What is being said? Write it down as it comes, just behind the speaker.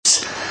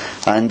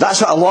And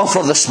that's what I long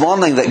for this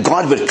morning, that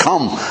God would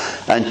come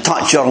and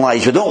touch our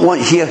lives. We don't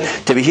want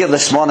to be here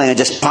this morning and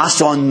just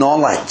pass on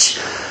knowledge.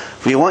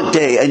 We want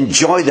to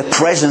enjoy the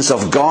presence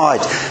of God.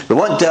 We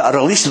want a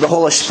release of the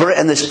Holy Spirit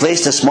in this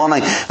place this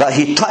morning, that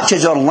He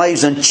touches our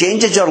lives and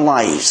changes our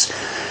lives.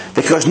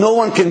 Because no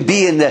one can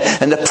be in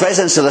the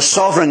presence of the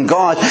sovereign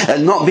God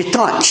and not be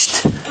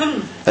touched.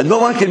 And no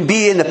one can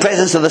be in the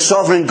presence of the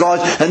sovereign God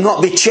and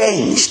not be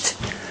changed.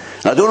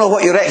 I don't know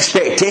what your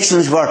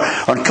expectations were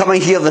on coming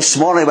here this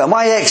morning, but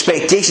my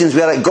expectations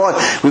were that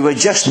God, we would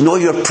just know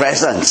your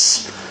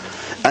presence.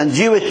 And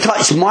you would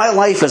touch my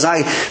life as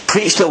I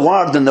preach the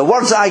Word, and the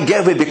words I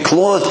give would be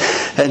clothed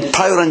in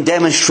power and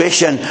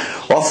demonstration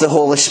of the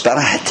Holy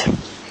Spirit.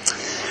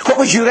 What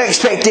was your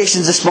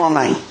expectations this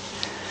morning?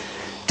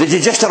 Did you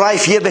just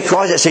arrive here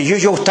because it's a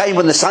usual time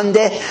on the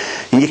Sunday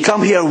and you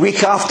come here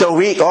week after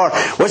week? Or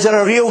was there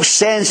a real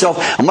sense of,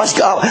 I must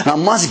get up and I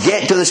must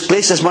get to this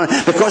place this morning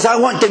because I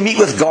want to meet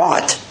with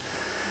God?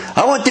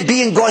 I want to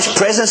be in God's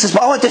presence this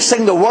morning. I want to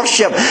sing the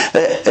worship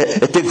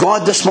to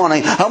God this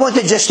morning. I want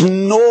to just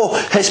know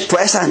His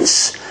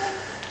presence.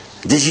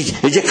 Did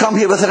you come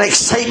here with an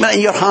excitement in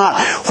your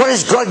heart? What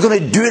is God going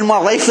to do in my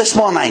life this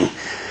morning?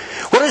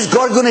 What is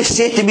God going to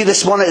say to me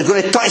this morning? It's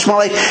going to touch my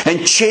life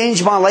and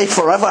change my life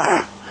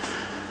forever.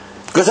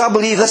 Because I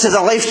believe this is a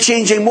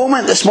life-changing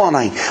moment this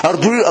morning. I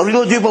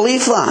really do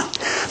believe that.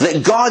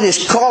 That God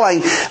is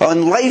calling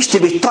on lives to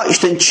be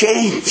touched and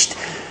changed.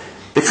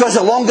 Because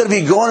the longer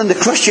we go on in the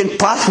Christian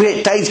pathway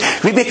at times,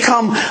 we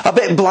become a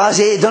bit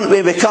blasé, don't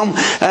we? We become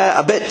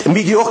a bit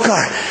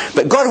mediocre.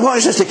 But God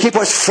wants us to keep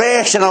us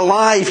fresh and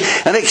alive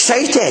and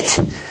excited,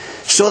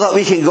 so that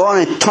we can go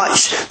on and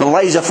touch the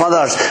lives of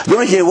others. I don't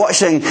know if you're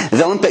watching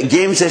the Olympic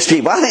Games this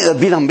week, but I think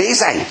they've been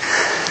amazing.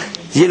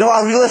 You know,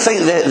 I really think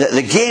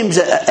the games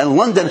in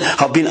London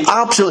have been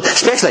absolute,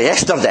 especially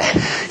yesterday,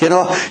 you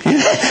know,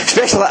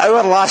 especially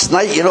our last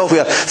night, you know,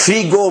 where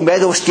 3 gold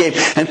medals came,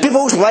 and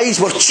people's lives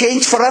were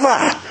changed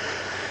forever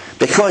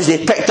because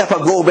they picked up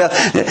a gold medal.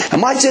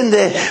 Imagine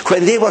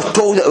when they were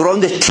told that they were on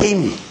the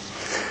team.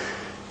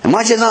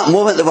 Imagine that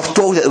moment they were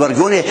told that they were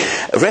going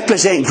to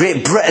represent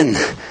Great Britain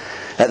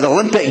at the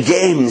Olympic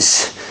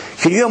Games.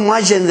 Can you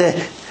imagine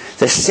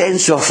the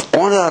sense of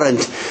honour and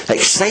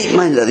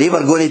excitement that they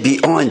were going to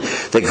be on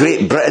the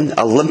Great Britain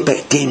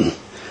Olympic team?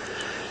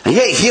 And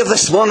yet here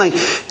this morning,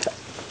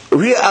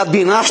 we are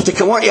being asked to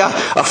come on to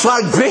a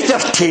far greater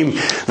team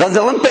than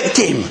the Olympic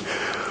team.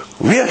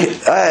 We are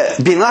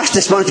being asked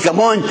this morning to come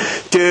on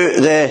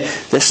to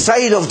the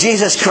side of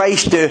Jesus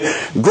Christ, to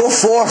go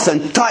forth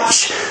and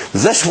touch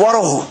this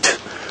world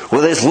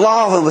with His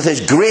love and with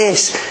His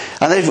grace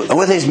and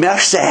with His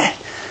mercy.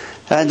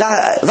 And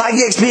that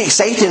gets me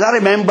excited. I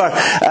remember,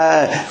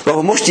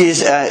 well, most of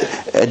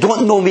you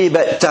don't know me,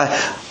 but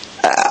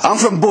I'm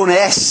from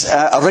Bo'ness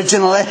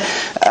originally.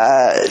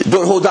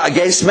 Don't hold that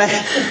against me.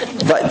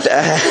 But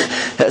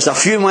it's a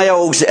few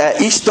miles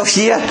east of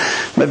here,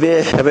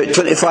 maybe about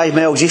 25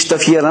 miles east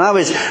of here. And I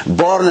was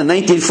born in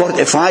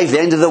 1945, the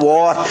end of the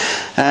war,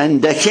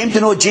 and came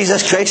to know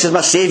Jesus Christ as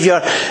my Saviour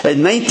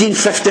in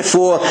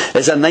 1954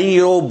 as a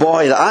 9-year-old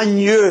boy. That I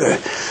knew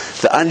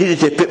that I needed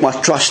to put my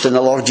trust in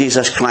the Lord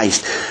Jesus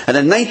Christ. And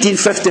in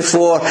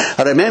 1954,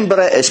 I remember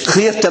it as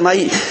clear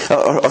tonight,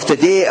 or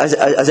today, as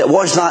it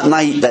was that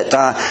night, that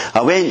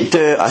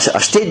I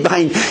stayed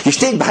behind. You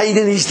stayed behind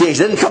in these days.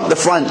 You didn't come to the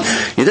front.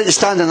 You didn't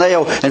stand in the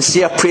aisle and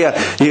say a prayer.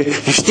 You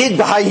stayed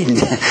behind.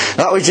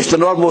 That was just the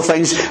normal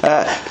things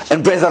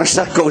in brethren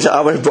circles that I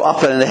was brought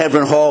up in the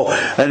Hebron Hall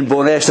in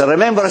Bo'ness. I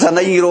remember as a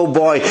 9-year-old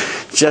boy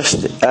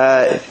just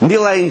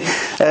kneeling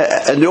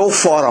in the old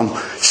forum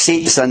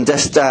seats and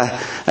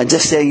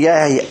just saying,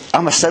 yeah,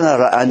 I'm a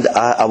sinner and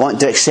I want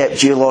to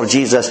accept you, Lord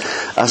Jesus,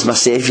 as my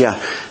Saviour.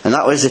 And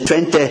that was the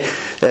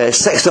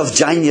 26th of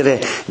January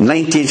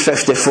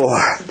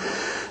 1954.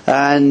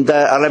 And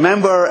I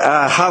remember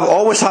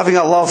always having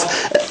a love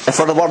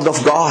for the Word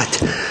of God.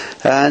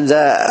 And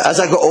as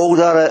I got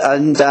older,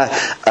 and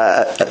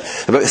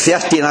about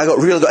 13, I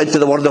really got into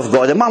the Word of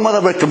God. And my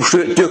mother would come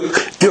through at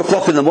 2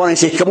 o'clock in the morning and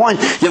say, come on,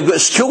 you've got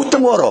school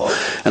tomorrow.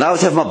 And I would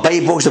have my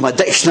Bibles and my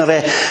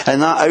dictionary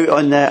and that out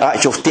on the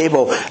actual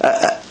table.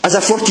 As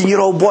a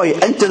 14-year-old boy,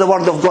 into the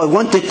Word of God,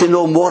 wanted to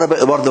know more about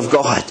the Word of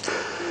God.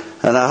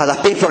 And I had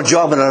a paper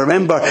job, and I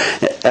remember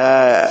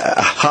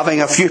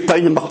having a few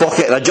pounds in my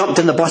pocket, and I jumped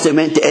in the bus and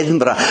went to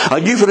Edinburgh. I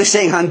knew where the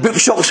second-hand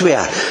bookshops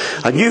were.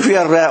 I knew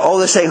where all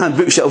the second-hand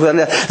bookshops were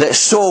there that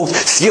sold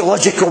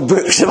theological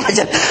books.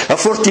 Imagine a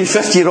 14,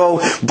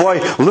 15-year-old boy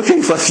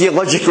looking for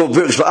theological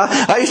books. But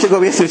I used to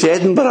go way through to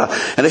Edinburgh,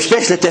 and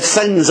especially to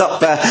Finns up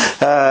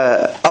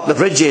the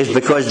bridges,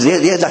 because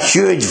they had a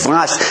huge,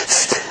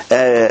 vast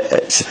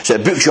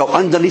bookshop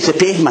underneath the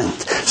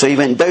pavement. So you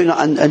went down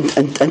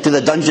into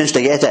the dungeons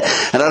to get it.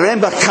 And I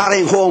remember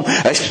carrying home,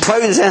 as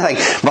proud as anything,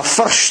 my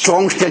first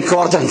Strong's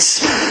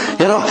Concordance.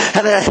 You know,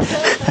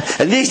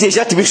 and these days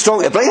you have to be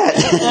strong to bring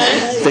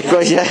it.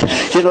 Because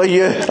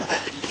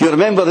you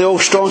remember the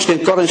old Strong's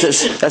Concordance.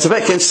 It's a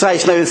bit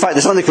concise now. In fact,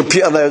 it's on the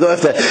computer now. I don't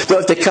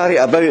have to carry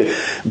it about.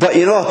 But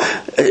you know,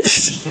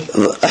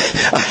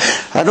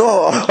 I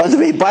know, on the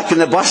way back in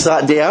the bus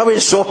that day, I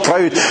was so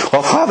proud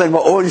of having my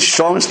own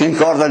Strong's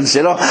Concordance,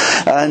 you know.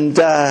 And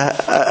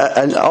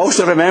I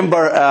also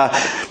remember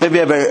maybe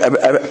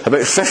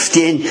about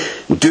 15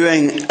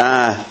 doing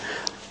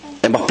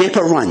my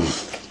paper run.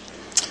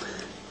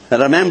 I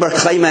remember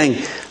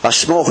climbing a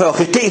small hill. I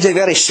could take you to the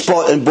very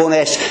spot in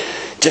Bowness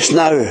just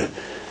now.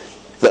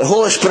 The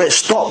Holy Spirit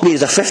stopped me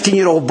as a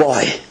 15-year-old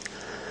boy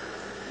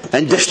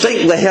and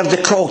distinctly heard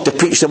the call to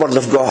preach the Word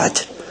of God.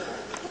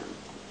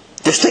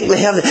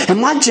 Distinctly heard it.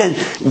 Imagine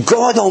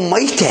God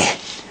Almighty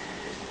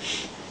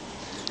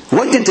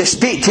wanting to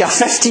speak to a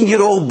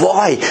 15-year-old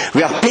boy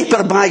with a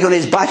paper bag on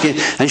his back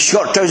and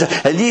short trousers.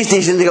 And these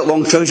days you only got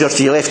long trousers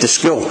till you left the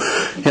school,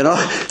 you know.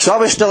 So I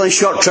was still in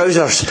short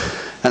trousers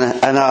and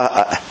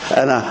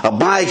a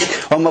bag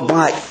on my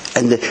back,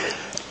 and the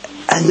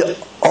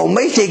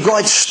Almighty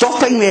God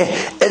stopping me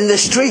in the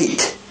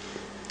street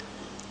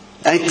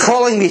and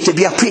calling me to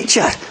be a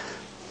preacher.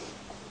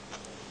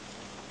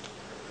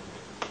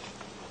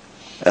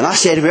 And I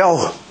said,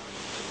 well,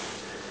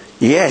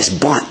 yes,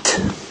 but.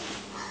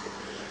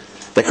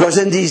 Because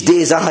in these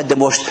days I had the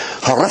most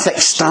horrific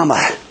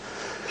stammer.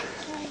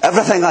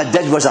 Everything I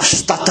did was a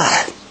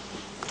stutter.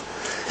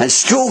 And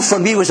school for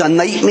me was a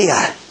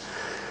nightmare.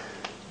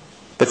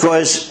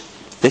 Because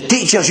the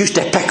teachers used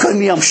to pick on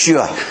me, I'm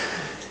sure,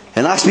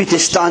 and ask me to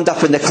stand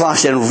up in the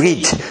class and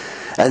read.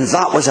 And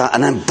that was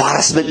an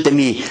embarrassment to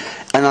me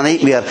and a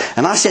nightmare.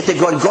 And I said to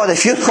God, God,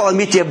 if you're calling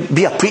me to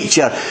be a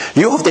preacher,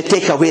 you have to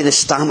take away the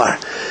stammer.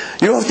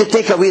 You have to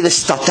take away the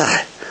stutter.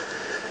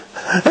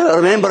 I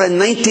remember in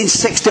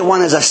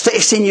 1961, as a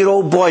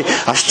 16-year-old boy,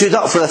 I stood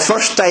up for the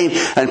first time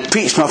and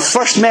preached my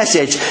first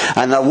message,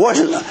 and there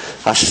wasn't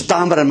a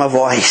stammer in my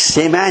voice.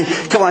 Amen.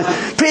 Come on,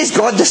 praise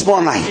God this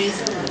morning.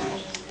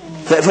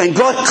 That when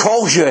God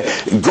calls you,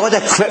 God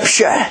equips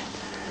you.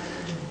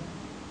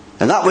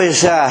 And that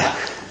was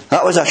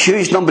a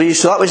huge number of years.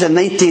 So that was in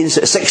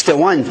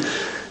 1961.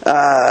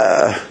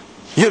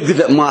 You're good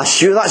at maths,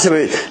 Hugh. That's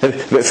about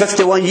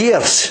 51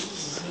 years.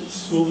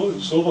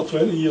 It's over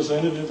 20 years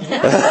anyway.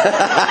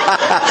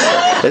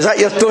 Is that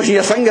your toes and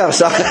your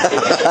fingers?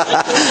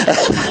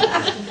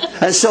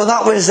 And so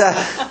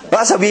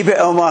that's a wee bit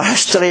of my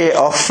history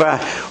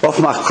of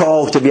my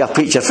call to be a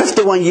preacher.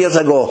 51 years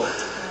ago,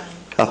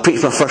 I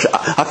preached my first.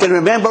 I can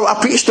remember what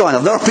I preached on.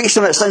 I've never preached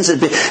on it since.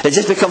 It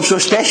just becomes so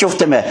special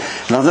to me,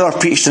 and I've never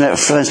preached on it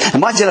since.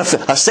 Imagine if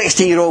a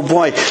 16-year-old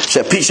boy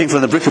preaching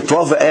from the book of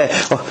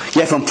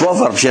from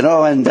Proverbs, you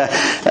know. And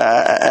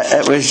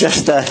it was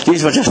just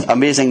these were just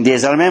amazing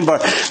days. I remember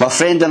my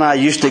friend and I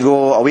used to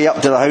go away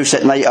up to the house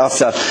at night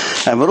after,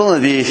 and we'd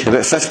only be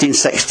about 15,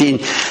 16,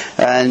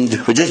 and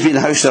we'd just be in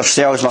the house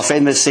ourselves. My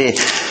friend would say,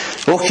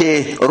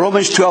 okay,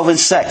 Romans 12 and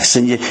 6,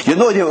 and you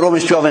know what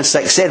Romans 12 and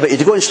 6 said, but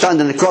you'd go and stand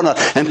in the corner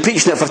and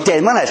preach it for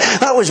 10 minutes.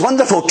 That was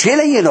wonderful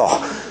training, you know,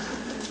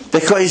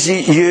 because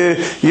you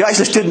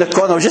actually stood in the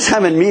corner. It was just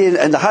him and me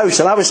in the house,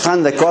 and I was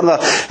standing in the corner,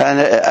 and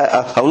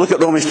I would look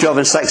at Romans 12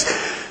 and 6,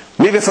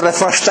 maybe for the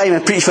first time,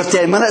 and preach for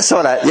 10 minutes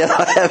on it. You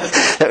know,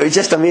 it was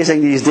just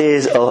amazing these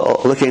days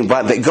looking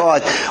back. But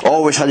God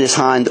always had His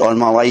hand on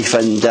my life,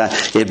 and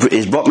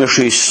He's brought me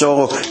through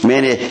so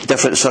many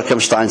different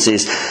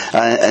circumstances.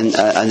 And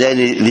then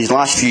these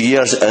last few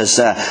years as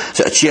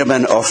sort of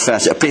chairman of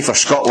Pray for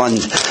Scotland,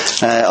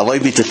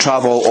 allowed me to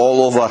travel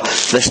all over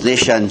this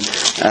nation.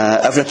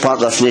 Every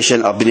part of this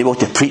nation I've been able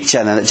to preach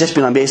in, and it's just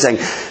been an amazing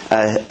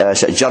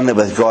sort of journey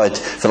with God.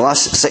 For the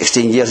last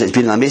 16 years, it's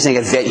been an amazing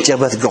adventure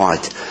with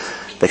God.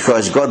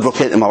 Because God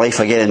broke into my life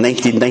again in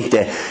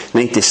 1990,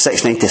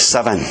 96,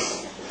 97.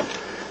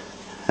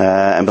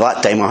 And by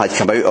that time I had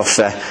come out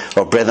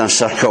of brethren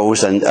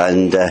circles and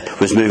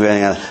was moving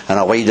in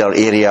a wider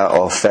area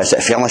of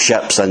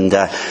fellowships, and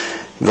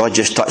God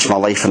just touched my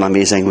life in an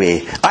amazing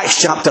way.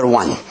 Acts chapter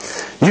 1,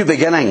 New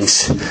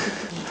Beginnings.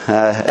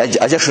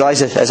 I just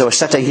realised as I was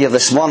sitting here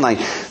this morning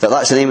that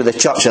that's the name of the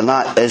church, and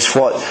that is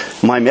what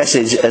my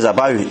message is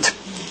about.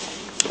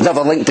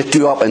 Never linked the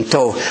two up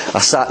until I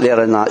sat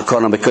there in that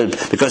corner,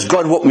 because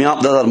God woke me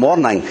up the other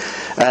morning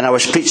and I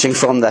was preaching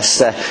from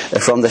this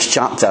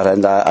chapter,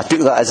 and I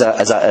took that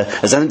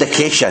as an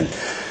indication.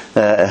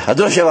 I don't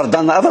know if you've ever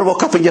done that. Ever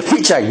woke up and you're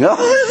preaching? No?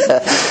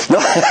 No?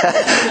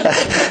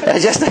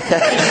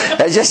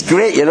 It's just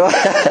great, you know.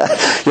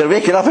 You're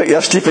waking up out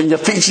your sleep and you're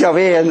preaching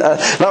away, and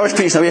I was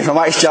preaching away from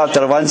Acts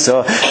chapter 1,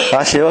 so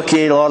I say,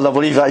 okay, Lord, I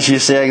believe that's you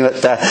saying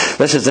that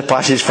this is the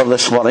passage for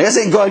this morning.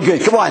 Isn't God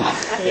good? Come on.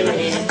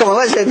 Come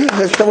on.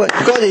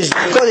 God is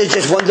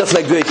just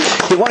wonderfully good.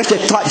 He wants to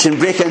touch and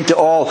break into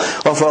all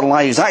of our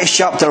lives. Acts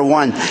chapter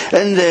 1.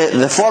 In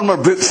the former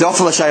book,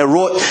 Theophilus, I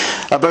wrote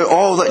about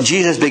all that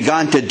Jesus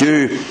began to do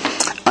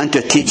and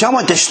to teach. I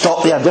want to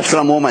stop there just for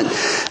a moment.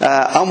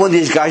 I'm one of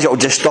these guys that will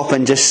just stop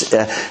and just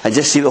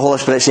see the Holy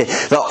Spirit say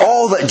that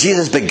all that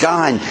Jesus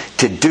began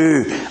to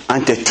do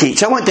and to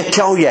teach. I want to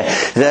tell you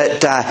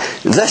that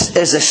this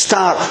is the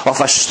start of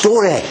a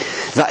story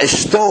that is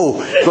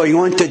still going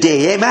on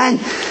today. Amen?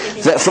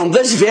 that from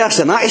this verse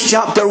in Acts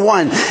chapter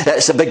 1,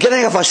 it's the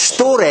beginning of a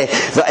story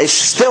that is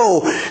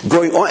still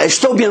going on. It's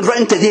still being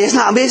written today. Isn't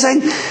that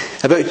amazing?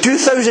 About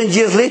 2,000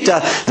 years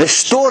later, the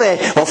story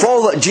of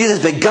all that Jesus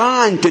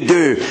began to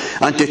do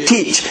and to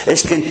teach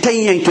is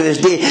continuing to this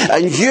day.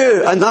 And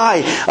you and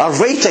I are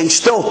writing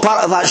still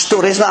part of that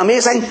story. Isn't that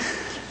amazing?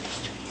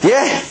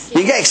 Yeah?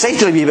 You can get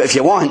excited a wee bit if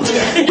you want.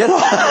 You know?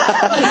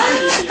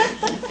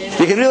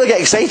 You can really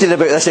get excited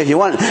about this if you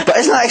want. But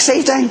isn't that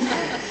exciting?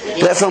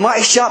 That from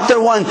Acts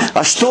chapter 1,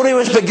 a story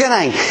was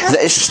beginning that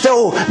is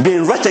still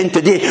being written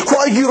today.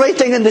 What are you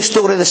writing in the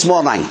story this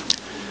morning?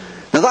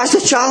 Now that's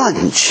the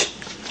challenge.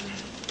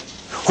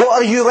 What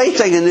are you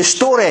writing in the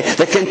story,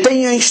 the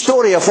continuing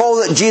story of all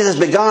that Jesus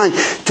began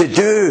to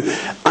do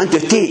and to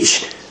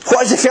teach?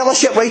 What is the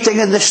fellowship writing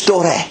in this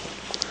story?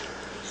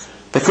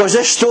 Because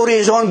this story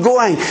is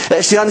ongoing.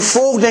 It's the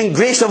unfolding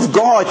grace of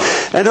God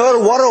in our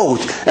world,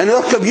 in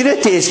our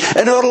communities,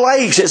 in our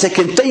lives. It's a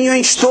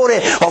continuing story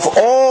of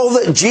all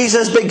that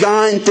Jesus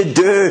began to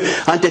do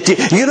and to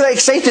teach. You're not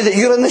excited that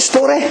you're in this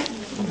story?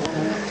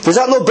 Does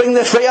that not bring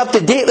this right up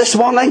to date this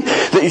morning?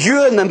 That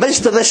you're in the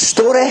midst of this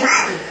story?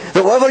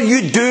 That whatever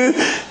you do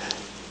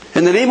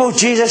in the name of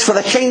Jesus for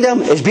the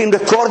kingdom is being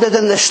recorded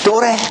in this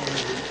story?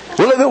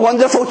 Will it be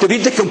wonderful to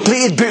read the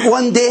completed book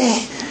one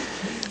day?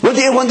 Wouldn't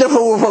it be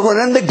wonderful if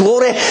we're in the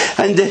glory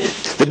and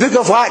the book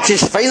of Acts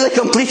is finally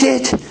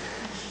completed?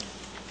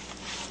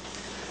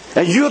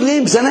 And your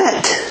name's in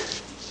it.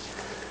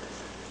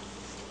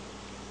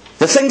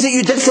 The things that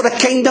you did for the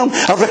kingdom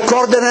are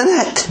recorded in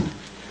it.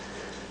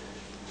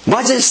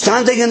 Imagine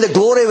standing in the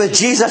glory with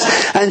Jesus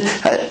and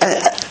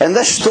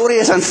this story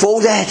is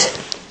unfolded.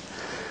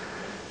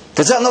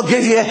 Does that not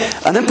give you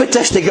an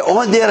impetus to get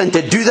on there and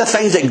to do the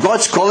things that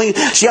God's calling?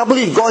 See, I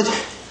believe God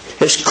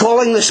is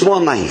calling this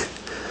morning.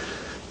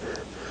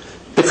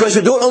 Because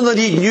we don't only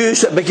need new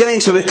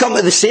beginnings when we come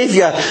to the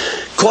Saviour.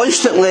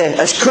 Constantly,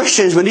 as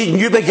Christians, we need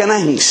new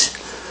beginnings.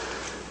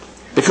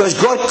 Because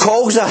God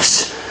calls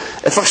us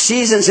for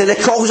seasons and He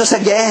calls us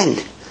again.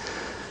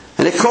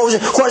 And He calls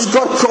us. What is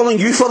God calling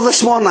you for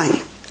this morning?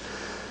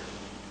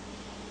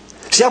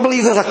 See, I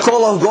believe there's a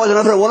call of God in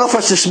every one of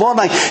us this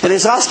morning. And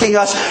He's asking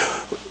us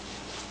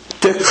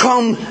to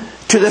come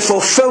to the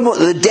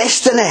fulfillment of the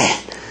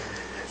destiny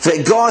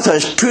that God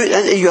has put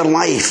into your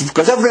life.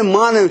 Because every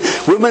man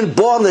and woman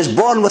born is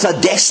born with a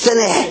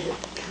destiny.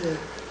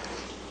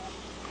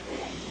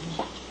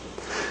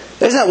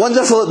 Isn't it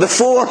wonderful that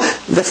before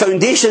the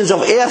foundations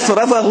of earth were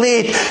ever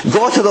laid,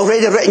 God had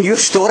already written your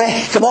story?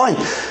 Come on.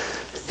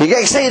 You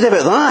get excited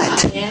about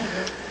that? Yeah.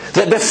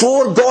 That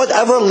before God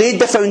ever laid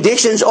the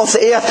foundations of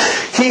the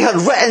earth, He had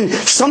written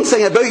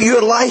something about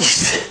your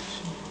life.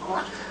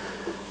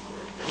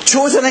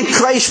 Chosen in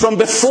Christ from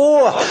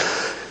before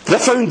the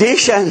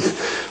foundation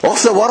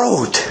of the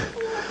world.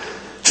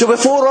 So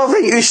before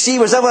everything you see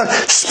was ever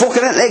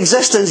spoken into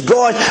existence,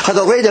 God had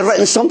already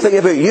written something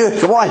about you.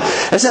 Come on.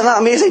 Isn't that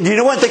amazing? Do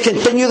you want to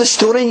continue the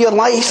story in your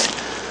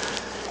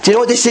life? Do you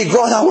want to say,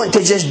 God, I want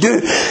to just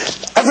do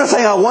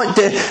everything I want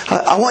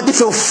to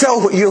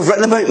fulfill what you've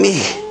written about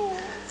me.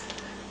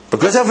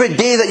 Because every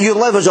day that you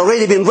live has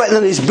already been written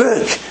in His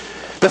book.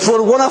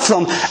 Before one of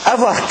them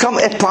ever come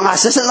to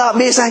pass. Isn't that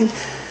amazing?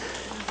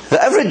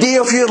 That every day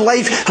of your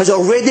life has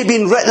already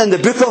been written in the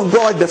book of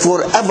God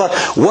before ever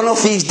one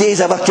of these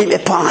days ever came to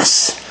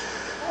pass.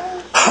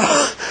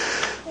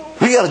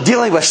 We are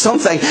dealing with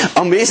something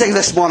amazing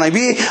this morning.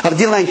 We are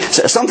dealing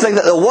with something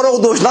that the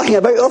world knows nothing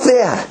about up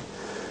there.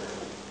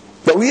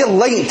 That we are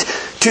linked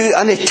to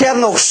an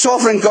eternal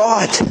sovereign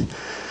God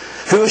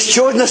who has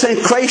chosen us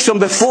in Christ from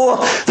before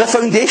the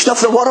foundation of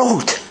the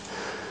world.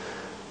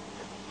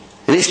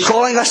 And He's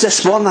calling us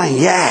this morning.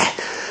 Yeah.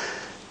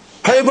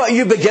 How about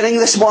you beginning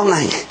this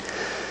morning?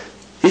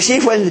 You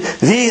see, when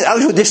these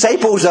actual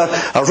disciples are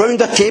around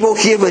the table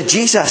here with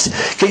Jesus,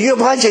 can you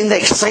imagine the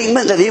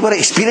excitement that they were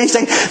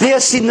experiencing? They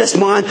had seen this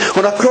man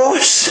on a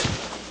cross.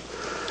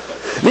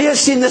 They had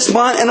seen this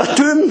man in a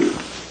tomb.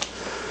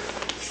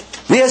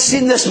 They had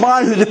seen this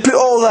man who they put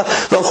all their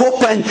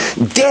hope in,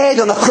 dead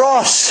on a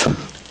cross.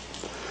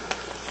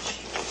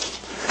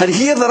 And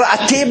here they're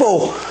at a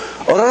table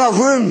or in a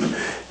room.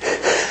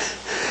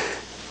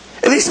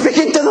 And He's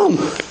speaking to them.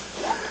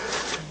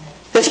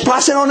 He's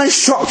passing on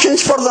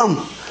instructions for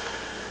them.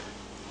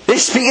 They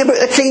speak about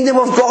the kingdom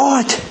of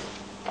God.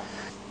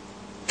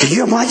 Can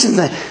you imagine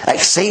the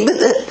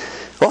excitement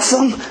of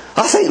them?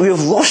 I think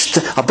we've lost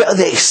a bit of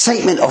the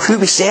excitement of who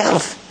we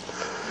serve.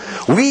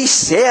 We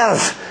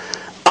serve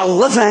a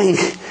living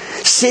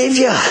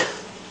Saviour.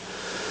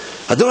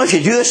 I don't know if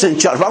you do this in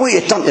church, but I want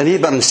you to turn to your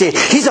neighbour and say,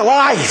 He's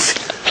alive.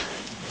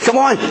 Come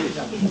on.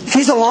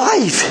 He's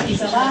alive.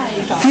 He's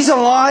alive. He's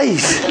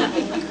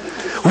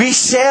alive. We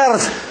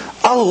serve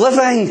a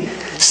living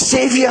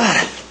Saviour.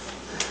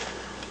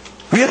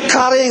 We are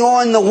carrying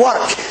on the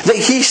work that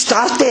He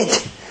started.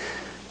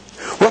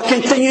 We're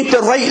continuing to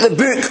write the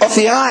book of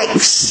the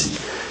Acts.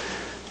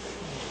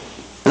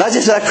 And I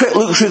just had a quick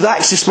look through the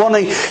Acts this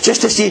morning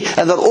just to see,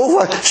 and there are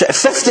over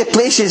 50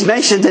 places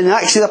mentioned in the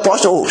Acts of the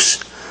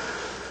Apostles.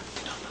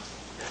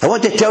 I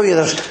want to tell you,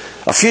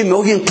 a few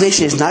million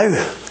places now.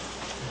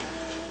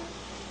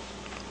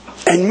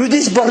 And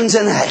Moodiesburn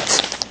in it.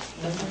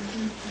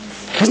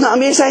 Isn't that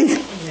amazing?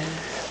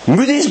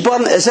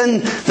 Moodiesburn is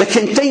in the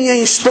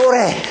continuing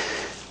story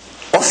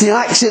of the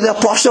Acts of the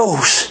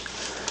Apostles.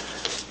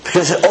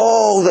 Because it's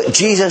all that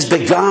Jesus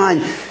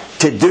began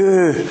to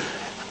do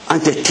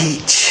and to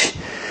teach.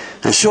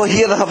 And so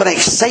here they have an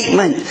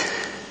excitement.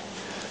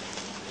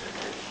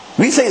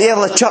 We think the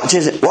early church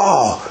is,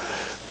 wow,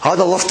 I'd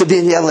have loved to be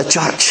in the early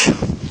church.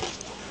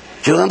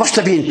 You know, there must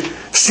have been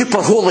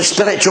super holy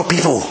spiritual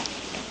people.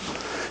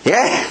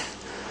 Yeah?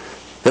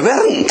 They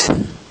weren't.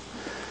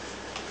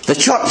 The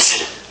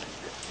church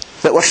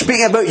that we're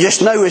speaking about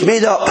just now was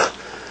made up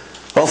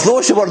of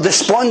those who were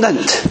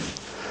despondent,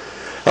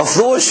 of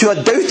those who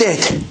had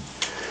doubted,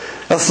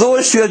 of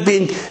those who had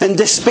been in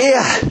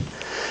despair,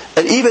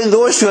 and even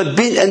those who had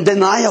been in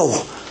denial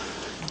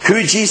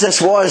who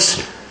Jesus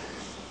was.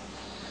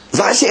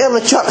 That's the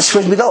early church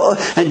was made up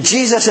of. And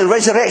Jesus in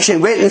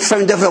resurrection went and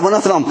found every one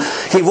of them.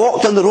 He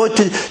walked on the road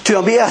to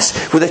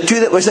Emmaus with the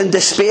two that was in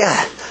despair.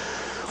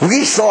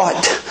 We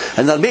thought,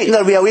 and they're making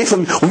their way away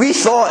from, we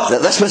thought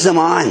that this was the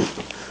man.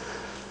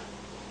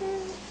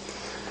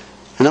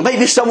 And there might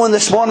be someone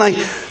this morning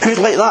who's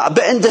like that, a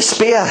bit in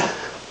despair.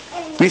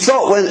 We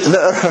thought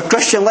that her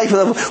Christian life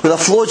would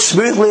have flowed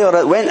smoothly, or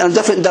it went in a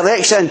different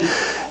direction.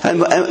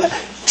 And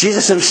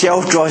Jesus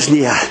himself draws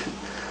near.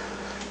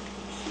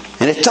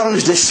 And he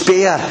turns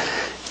despair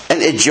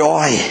into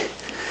joy.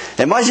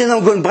 Imagine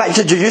them going back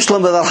to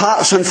Jerusalem with their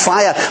hearts on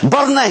fire,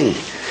 burning.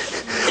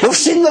 We've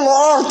seen the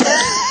Lord.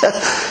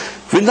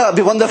 Wouldn't that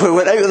be wonderful? We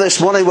went out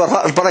this morning with our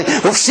hearts burning.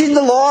 We've seen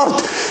the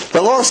Lord.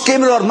 The Lord's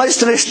came in our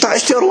midst and He's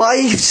touched our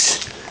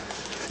lives.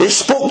 He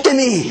spoke to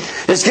me.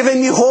 He's given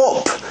me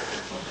hope.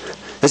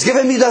 He's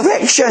given me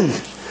direction.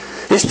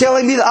 He's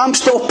telling me that I'm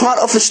still part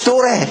of the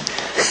story.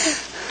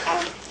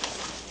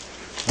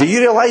 Do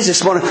you realise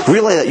this morning,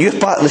 really, that you're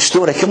part of the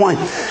story? Come on.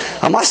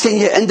 I'm asking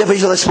you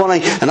individually this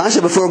morning, and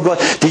answer before God.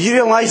 Do you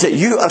realise that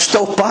you are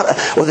still part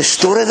of the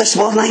story this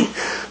morning?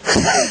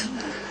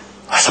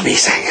 That's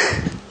amazing.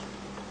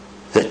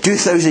 That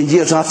 2,000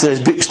 years after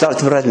this book started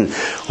to be written,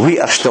 we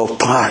are still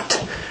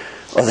part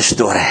of the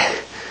story.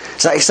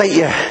 Does that excite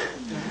you?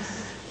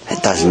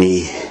 It does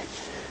me.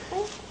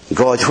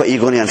 God, what are you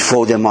going to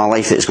unfold in my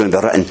life that's going to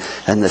be written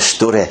in this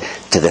story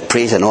to the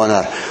praise and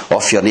honour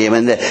of your name?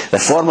 And the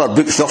former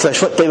books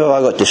office, what time have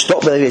I got to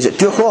stop, by the way? Is it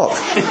 2 o'clock?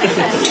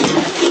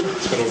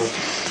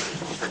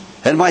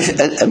 In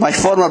my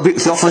former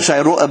books office, I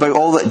wrote about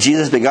all that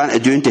Jesus began to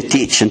do and to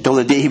teach until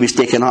the day he was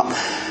taken up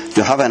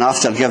to heaven,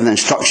 after giving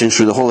instructions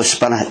through the Holy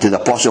Spirit to the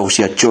apostles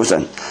he had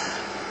chosen.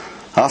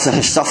 After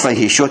his suffering,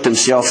 he showed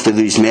himself to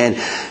these men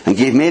and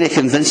gave many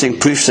convincing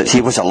proofs that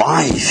he was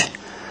alive.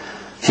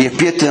 He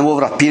appeared to them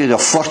over a period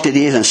of 40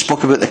 days and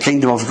spoke about the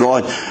kingdom of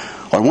God.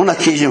 On one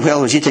occasion, while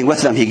he was eating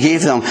with them, he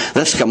gave them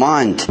this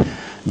command: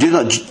 do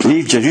not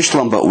leave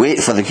Jerusalem, but wait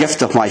for the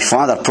gift of my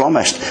Father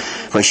promised,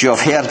 which you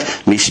have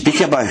heard me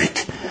speak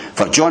about.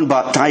 For John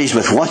baptized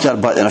with water,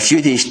 but in a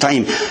few days'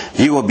 time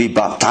you will be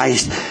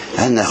baptized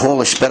in the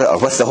Holy Spirit, or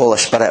with the Holy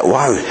Spirit.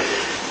 Wow!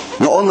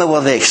 Not only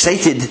were they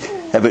excited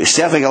about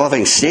serving a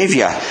living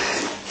Saviour,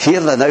 here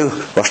they now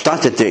were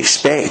starting to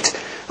expect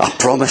a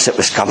promise that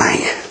was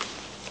coming.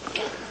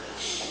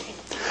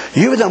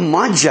 You would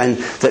imagine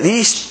that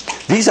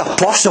these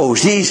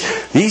apostles,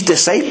 these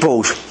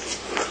disciples,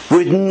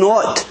 would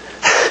not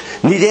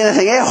need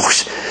anything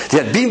else.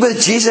 They had been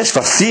with Jesus for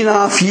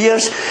 3.5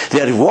 years. They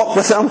had walked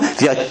with him.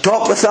 They had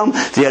talked with him.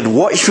 They had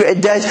watched what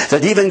he did.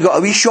 They'd even got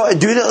a wee shot at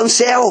doing it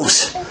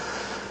themselves.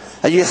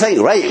 And you think,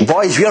 right,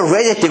 boys, we're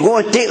ready to go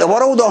and take the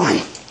world on.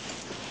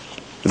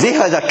 They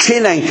had a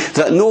training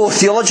that no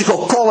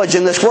theological college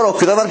in this world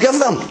could ever give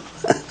them.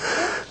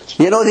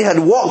 You know, they had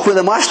walked with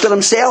the Master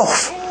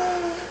himself.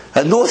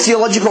 And no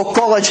theological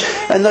college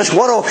in this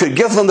world could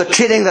give them the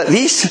training that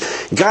these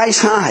guys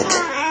had.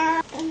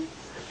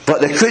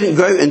 But they couldn't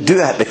go out and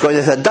do it, because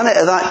if they'd done it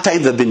at that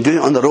time, they'd been doing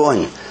it on their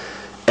own.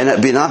 And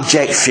it'd been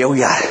abject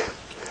failure.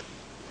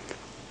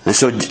 And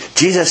so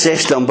Jesus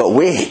says to them, but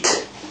wait.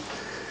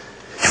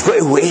 You've got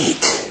to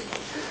wait.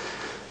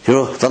 You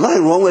know, there's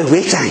nothing wrong with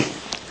waiting.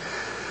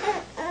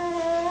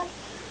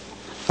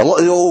 A lot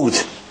of the old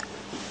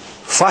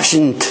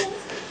fashioned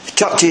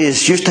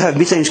churches used to have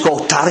meetings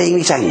called tarrying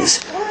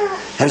meetings.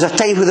 There was a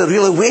time where they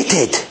really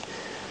waited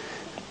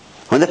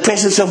on the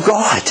presence of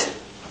God.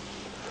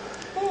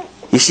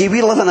 You see,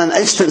 we live in an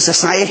instant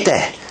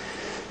society.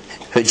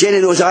 But Jenny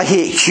knows I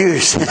hate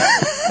queues.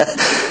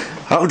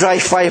 I'll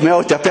drive 5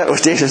 miles to a petrol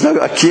station, it's not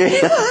got a queue.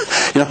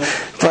 You know,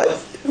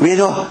 but we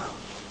know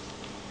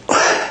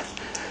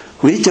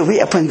we need to wait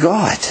upon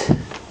God.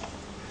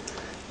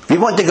 We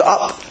want to get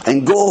up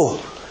and go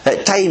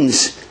at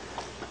times,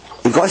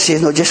 and God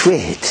says, no, just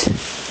wait.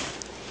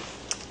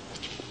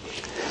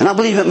 And I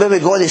believe that maybe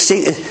God is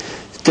saying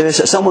to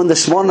someone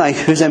this morning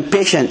who's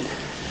impatient,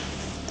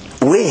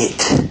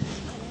 wait.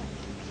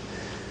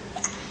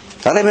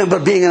 I remember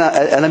being in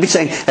a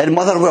meeting in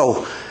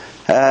Motherwell,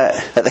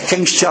 at the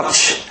King's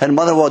Church in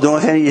Motherwell. I don't know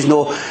if any of you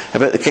know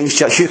about the King's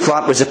Church. Hugh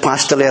Clark was the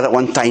pastor there at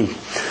one time.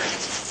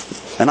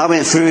 And I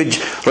went through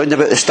round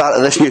about the start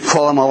of this new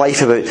call in my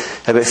life about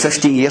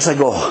 15 years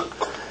ago.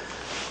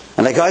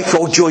 And a guy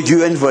called Joe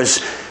Ewan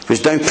was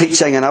down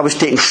preaching, and I was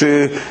taken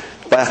through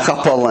by a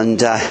couple, and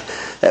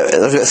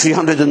there was about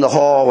 300 in the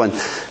hall, and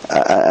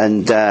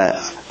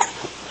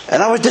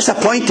I was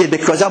disappointed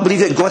because I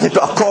believed that God had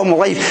put a call in my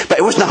life, but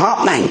it wasn't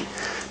happening.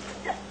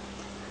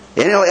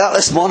 Anything like that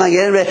this morning?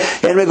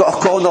 Anybody got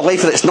a call in their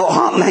life that it's not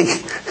happening?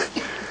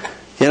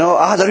 You know,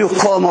 I had a real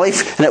call in my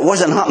life and it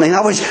wasn't happening.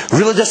 I was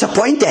really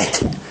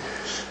disappointed.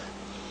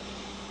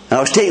 And I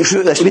was taken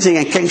through this meeting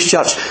in King's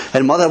Church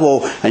in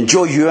Motherwell, and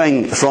Joe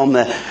Ewing from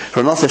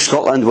north of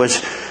Scotland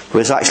was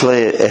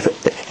actually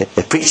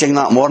preaching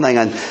that morning,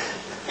 and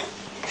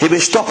he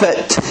would stop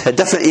at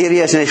different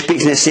areas and he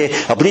speaks and he'd say,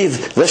 I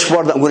believe this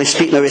word that I'm going to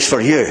speak now is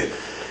for you.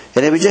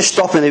 And he would just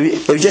stop and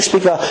he would just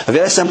speak a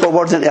very simple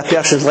word into a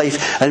person's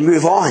life and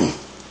move on.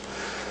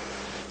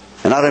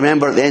 And I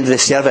remember at the end of the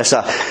service,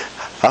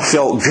 I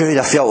felt good.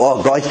 I felt,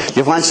 oh God,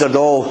 you've answered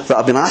all that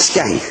I've been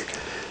asking.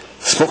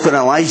 Spoken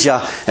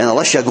Elijah and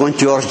Elisha going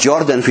towards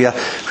Jordan where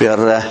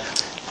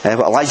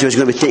Elijah was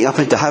going to be taken up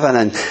into heaven,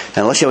 and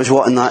Elisha was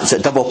wanting that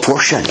double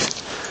portion.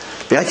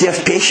 We had to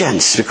have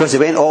patience because they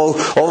went all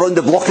around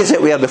the block as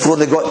it were before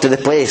they got to the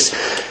place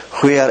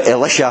where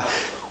Elisha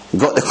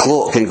got the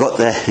cloak and got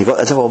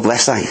the double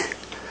blessing.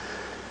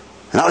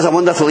 And that was a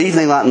wonderful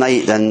evening that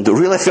night, and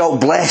really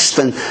felt blessed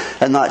in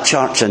that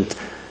church.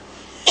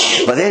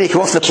 But then he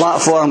came off the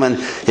platform and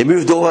he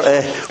moved over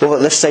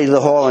this side of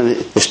the hall, and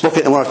he spoke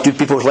into one or two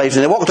people's lives,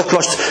 and he walked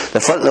across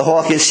the front of the hall.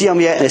 I can see him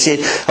yet, and he said,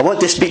 I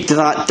want to speak to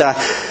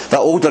that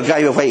older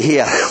guy with white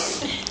hair.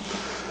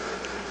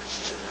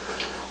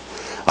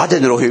 I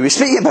didn't know who he was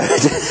speaking about.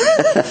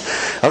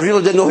 I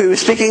really didn't know who he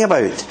was speaking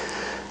about.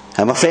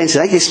 And my friend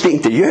said, I think he's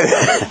speaking to you.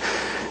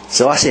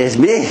 So I said,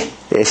 me?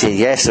 He said,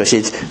 yes. So I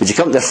said, would you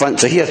come to the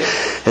front? So here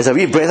is a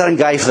wee brethren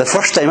guy for the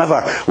first time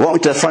ever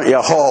walking to the front of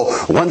your hall,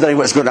 wondering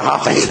what's going to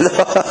happen.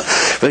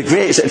 With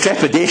great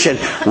trepidation,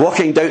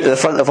 walking down to the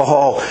front of a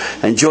hall.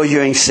 And Joe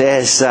Ewing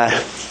says,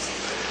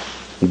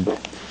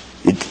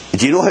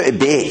 do you know how to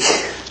bake?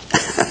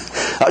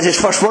 That was his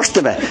first words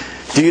to me.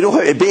 Do you know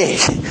how to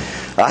bake?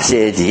 I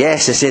said,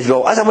 yes. He said,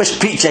 well, as I was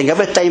preaching,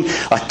 every time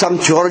I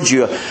turned towards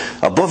you,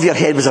 above your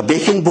head was a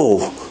baking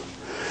bowl.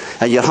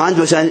 And your hand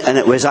was in, and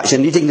it was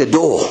actually kneading the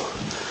dough.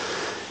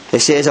 He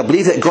says, I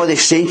believe that God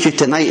is saying to you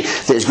tonight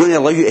that it's going to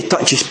allow you to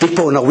touch His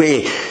people in a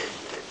way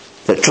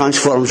that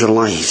transforms their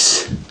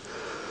lives.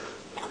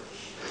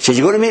 He says,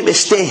 you're going to make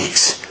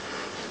mistakes,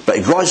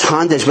 but God's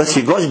hand is with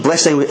you. God's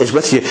blessing is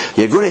with you.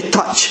 You're going to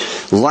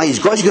touch lives.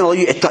 God's going to allow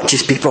you to touch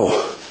His people.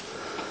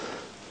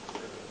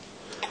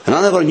 And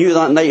I never knew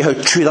that night how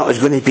true that was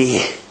going to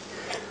be.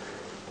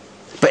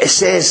 But it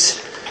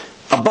says,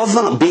 above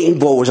that baking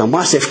bowl was a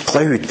massive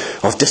cloud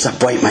of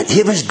disappointment.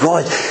 Here was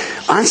God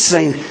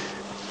answering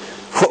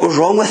what was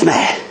wrong with me.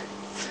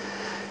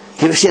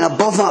 He was saying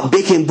above that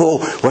baking bowl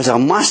was a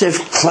massive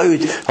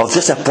cloud of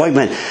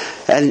disappointment.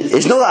 And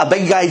it's not that a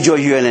big guy, Joe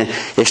Ewan, and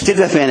he stood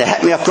with me and he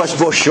hit me across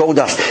both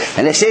shoulders.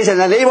 And he says, in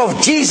the name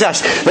of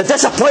Jesus, the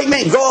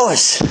disappointment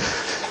goes.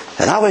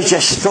 And I was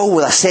just filled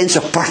with a sense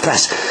of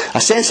purpose, a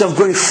sense of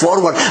going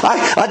forward.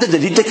 I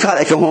didn't need the car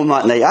to come home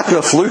that night. I could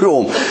have flew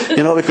home,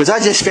 because I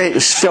just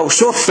felt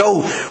so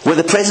filled with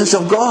the presence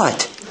of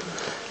God.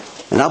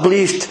 And I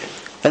believed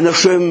in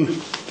this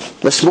room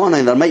this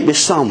morning there might be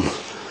some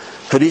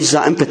who needs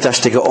that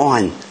impetus to go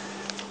on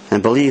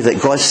and believe that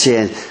God's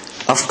saying,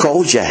 I've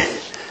called you.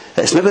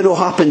 It's maybe not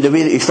happened the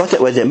way that you thought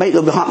it would. It might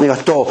not be happening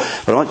at all.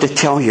 But I want to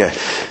tell you,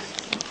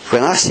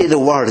 when I say the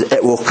word,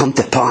 it will come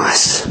to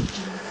pass.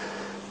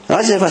 I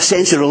just have a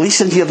sense of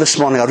release in here this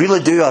morning. I really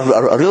do.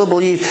 I really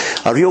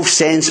believe a real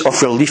sense of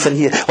relief in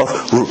here,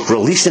 of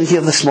release in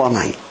here this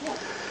morning.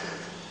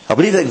 I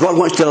believe that God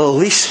wants to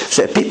release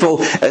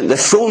people in the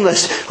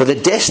fullness of the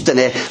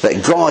destiny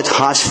that God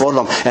has for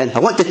them. And I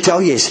want to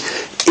tell you,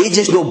 age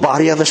is no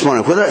barrier this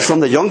morning. Whether it's from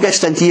the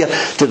youngest in here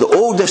to the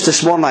oldest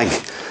this morning.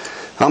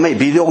 I might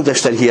be the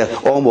oldest in here,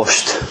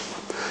 almost.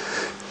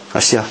 I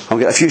see, I'll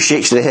get a few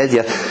shakes to the head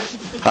here.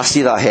 I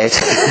see that head.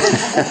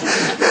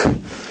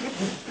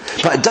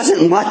 But it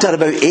doesn't matter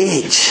about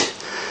age,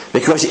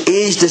 because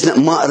age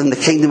doesn't matter in the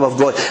kingdom of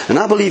God. And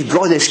I believe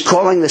God is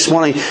calling this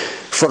morning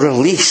for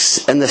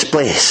release in this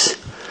place.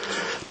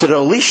 To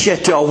release you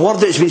to a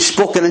word that's been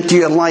spoken into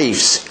your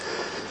lives.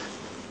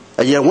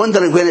 And you're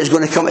wondering when it's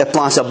going to come to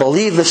pass. I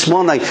believe this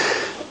morning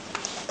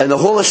in the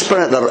Holy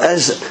Spirit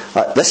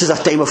this is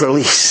a time of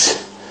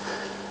release.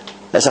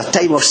 It's a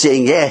time of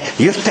saying, yeah,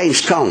 your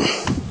time's come.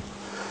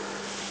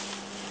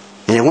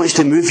 And He wants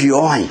to move you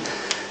on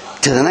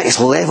to the next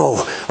level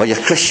of your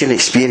Christian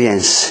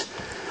experience.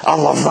 I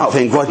love that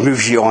when God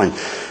moves you on.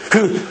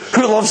 Who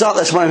loves that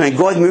this morning, when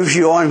God moves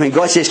you on, when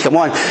God says, come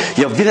on,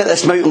 you've been at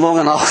this mountain long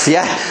enough,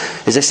 yeah?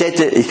 As I said,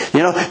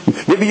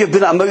 maybe you've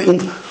been at a mountain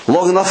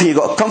long enough and you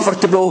got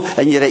comfortable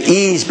and you're at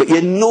ease, but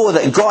you know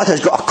that God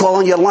has got a call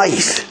on your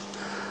life.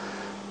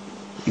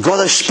 God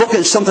has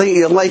spoken something in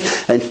your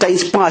life in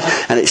times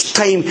past, and it's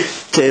time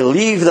to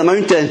leave the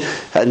mountain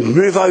and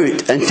move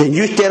out into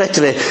new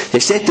territory. He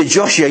said to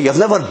Joshua, you've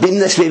never been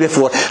this way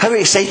before. How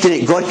exciting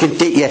that God can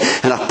take you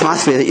in a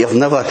pathway that you've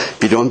never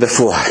been on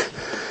before.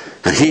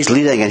 And He's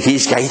leading and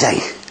He's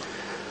guiding.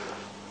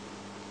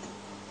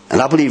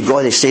 And I believe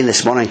God is saying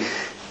this morning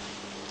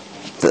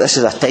that this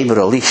is a time of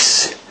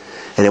release.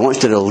 And He wants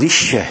to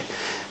release you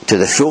to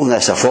the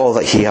fullness of all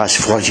that He has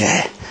for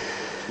you.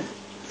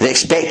 The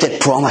expected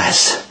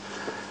promise.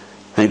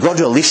 When God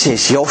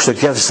releases, He also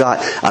gives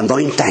that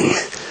anointing.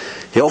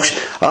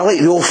 I like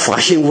the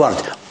old-fashioned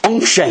word,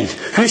 unction.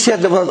 Who's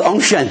heard the word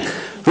unction?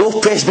 The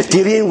old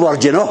Presbyterian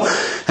word, you know.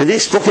 And they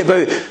spoke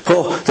about,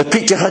 the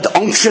preacher had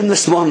unction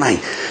this morning.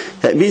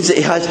 It means that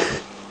he had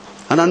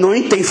an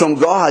anointing from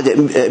God.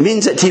 It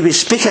means that he was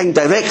speaking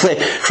directly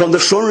from the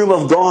throne room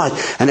of God.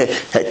 And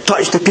it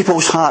touched the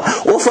people's heart.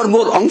 Oh, for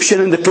more unction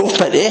in the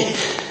pulpit, eh?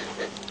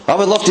 I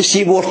would love to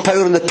see more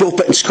power in the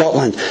pulpit in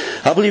Scotland.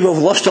 I believe we've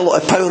lost a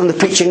lot of power in the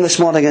preaching this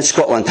morning in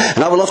Scotland.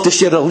 And I would love to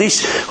see a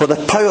release of the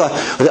power,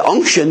 of the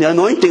unction, the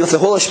anointing of the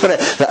Holy Spirit,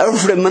 that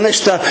every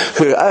minister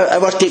who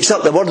ever takes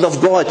up the Word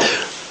of God,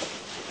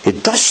 he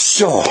does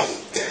so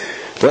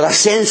with a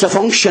sense of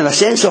unction, a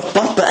sense of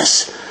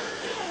purpose,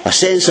 a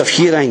sense of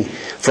hearing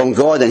from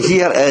God. And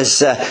here is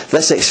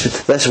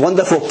this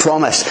wonderful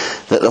promise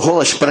that the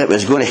Holy Spirit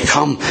was going to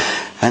come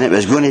and it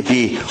was going to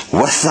be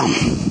with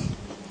them.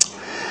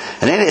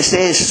 And then it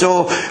says,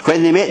 so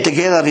when they met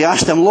together, they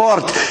asked Him,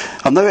 Lord,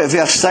 I'm now at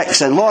verse 6,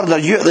 and Lord, are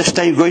you at this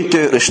time going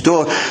to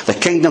restore the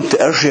kingdom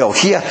to Israel?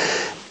 Here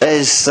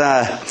is,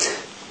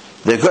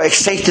 they got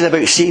excited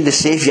about seeing the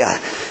Saviour.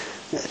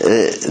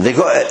 They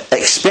got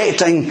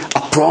expecting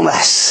a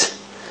promise.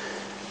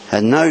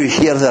 And now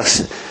here they're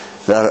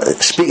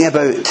speaking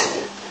about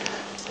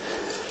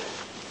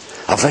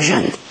a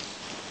vision.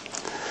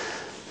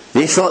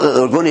 They thought that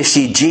they were going to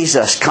see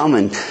Jesus come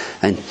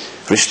and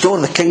restore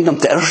the kingdom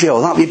to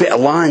Israel, that wee bit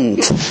of land,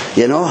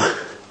 you know.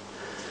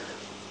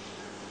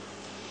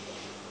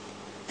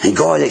 And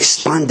God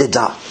expanded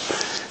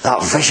that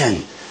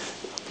vision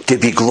to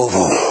be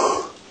global.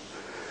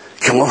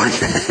 Come on.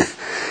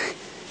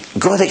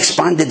 God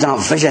expanded that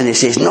vision. He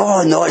says,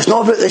 no, it's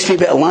not about this wee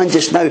bit of land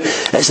just now.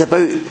 It's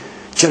about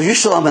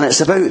Jerusalem, and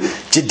it's about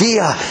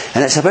Judea,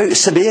 and it's about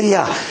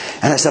Samaria,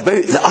 and it's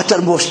about the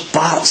uttermost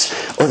parts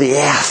of the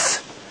earth.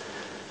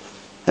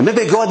 And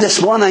maybe God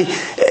this morning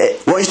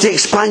wants to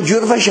expand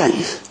your vision.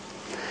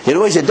 You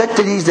know, as He did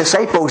to these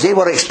disciples, they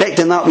were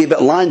expecting that wee bit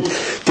of land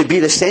to be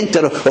the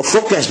centre of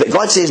focus. But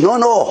God says,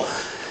 no,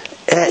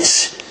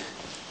 it's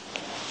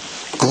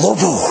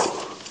global.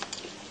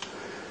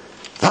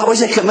 That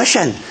was the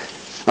commission.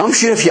 I'm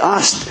sure if you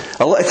asked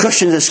a lot of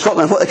Christians in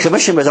Scotland what the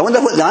commission was, I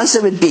wonder what the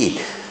answer would be.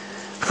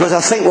 Because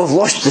I think we've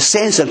lost the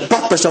sense and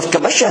purpose of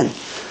commission.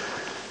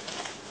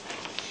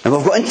 And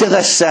we've got into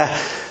this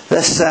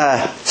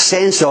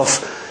sense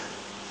of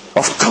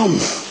come.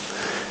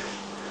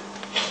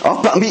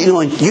 I'll put a meeting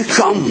on, you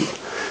come.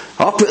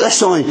 I'll put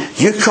this on,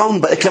 you come.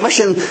 But the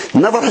commission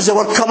never has the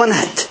word come in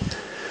it.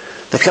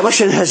 The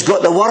commission has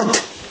got the word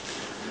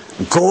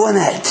go in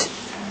it.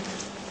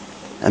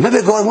 And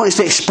maybe God wants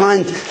to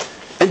expand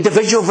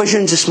individual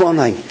visions this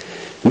morning.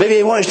 Maybe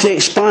He wants to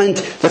expand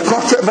the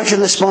corporate vision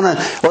this morning,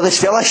 or this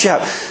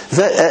fellowship,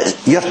 that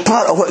you're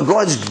part of what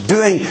God's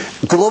doing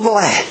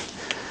globally.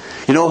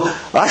 You know,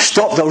 I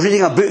was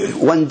reading a book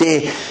one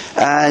day,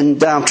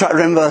 and I'm trying to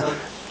remember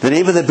the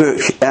name of the book.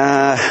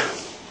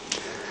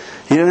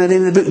 You know the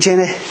name of the book,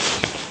 Jenny?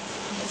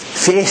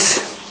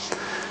 Faith?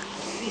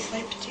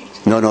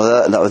 No,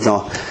 that was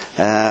no.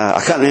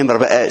 I can't remember,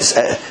 but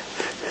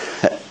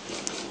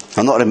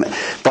I'm not remember.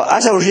 But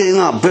as I was reading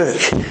that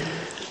book,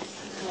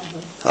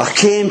 I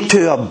came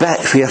to a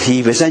bit where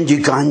he was in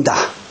Uganda,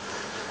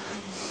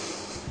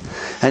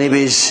 and he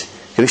was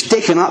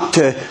taken up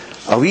to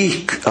a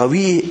wee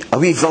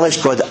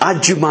village called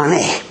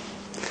Adjumani.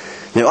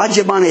 Now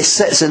Adjumani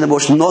sits in the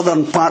most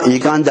northern part of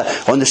Uganda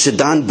on the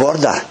Sudan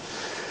border.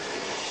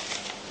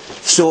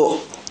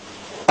 So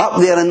up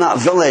there in that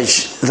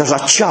village there's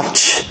a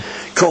church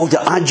called the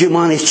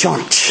Adjumani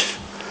Church,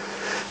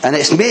 and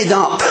it's made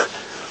up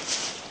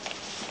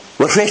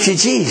with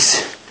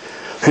refugees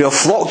who have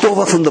flocked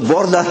over from the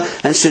border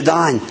in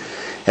Sudan,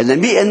 and they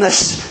meet in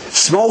this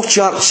small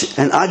church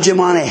in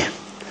Adjumani.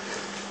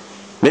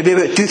 Maybe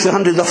about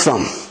 200-300 of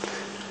them.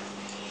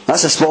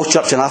 That's a small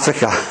church in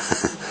Africa.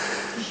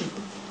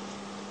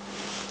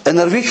 And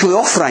their weekly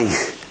offering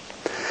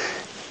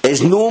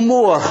is no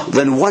more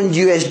than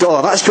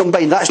 $1. That's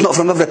combined, that's not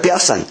from every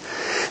person.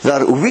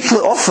 Their weekly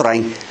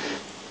offering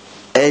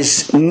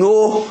is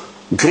no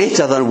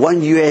greater than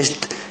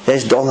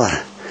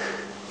 $1.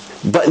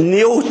 But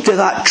nailed to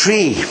that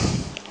tree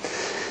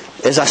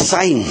is a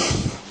sign.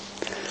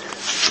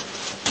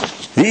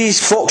 These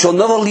folks will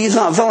never leave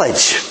that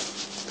village.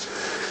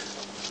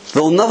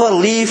 They'll never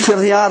leave where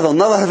they are. They'll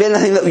never have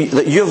anything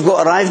that you've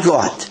got or I've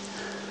got.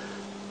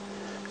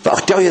 But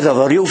I'll tell you, they have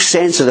a real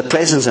sense of the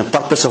presence and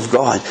purpose of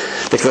God.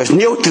 Because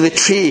nailed to the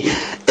tree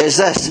is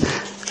this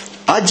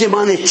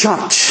Adjumani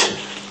Church.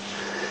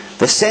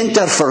 the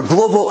centre for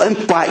global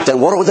impact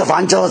and world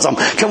evangelism.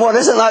 Come on,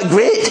 isn't that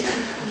great?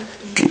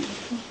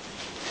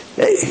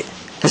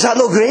 Is that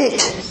not great?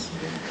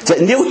 That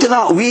nailed to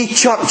that wee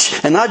church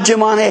in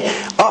Adjumani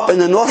up in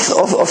the north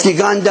of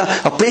Uganda,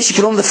 a place you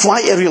can only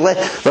fly to really.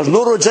 There's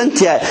no roads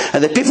into it,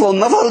 and the people will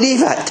never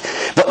leave it.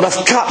 But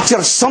they've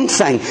captured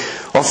something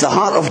of the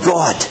heart of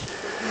God.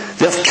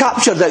 They've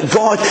captured that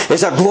God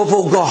is a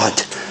global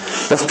God.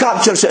 They've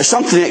captured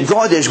something that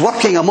God is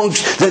working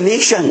amongst the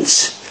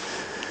nations.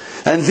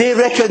 And they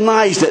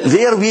recognised that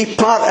their wee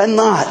part in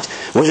that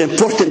was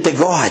important to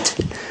God.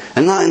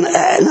 Isn't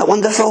that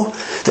wonderful?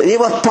 That they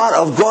were part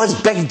of God's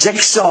big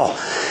jigsaw.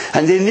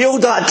 And they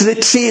nailed that to the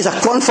tree as a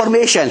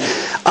confirmation.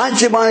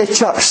 Adjumani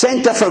Church,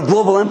 Centre for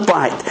Global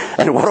Impact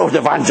and World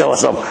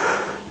Evangelism.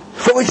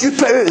 What would you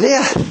put out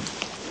there?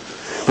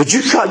 Would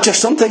you capture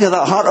something of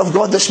that heart of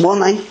God this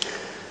morning?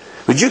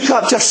 Would you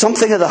capture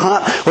something of the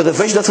heart with the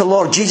vision of the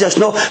Lord Jesus?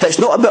 No, it's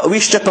not about a wee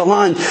strip of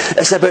land.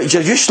 It's about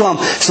Jerusalem.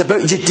 It's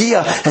about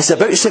Judea. It's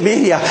about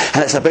Samaria.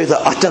 And it's about the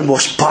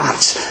uttermost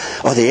parts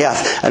of the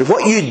earth. And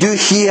what you do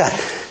here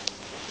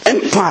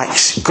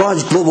impacts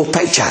God's global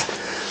picture.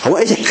 I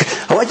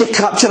want to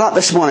capture that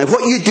this morning.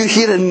 What you do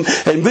here in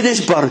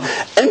Moodiesburn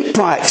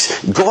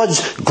impacts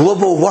God's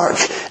global work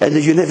in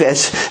the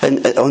universe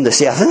on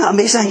this earth. Isn't that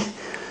amazing?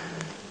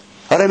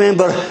 I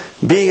remember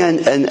being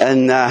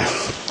in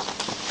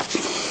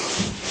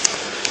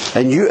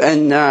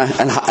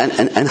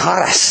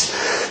Harris.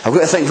 I've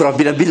got to think where I've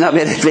been in that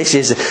many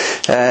places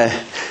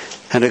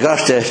in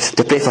regards to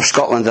pray for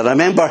Scotland. And I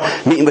remember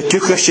meeting with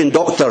 2 Christian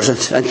doctors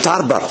in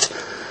Tarbert.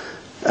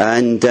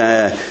 And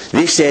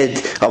they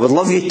said, I would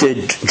love you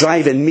to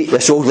drive and meet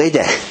this old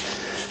lady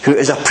who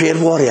is a prayer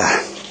warrior.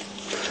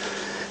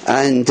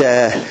 And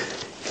I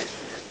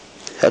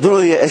don't know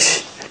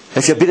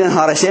if you've been in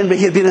Harris. Anybody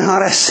here been in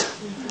Harris?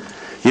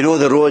 You know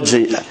the roads.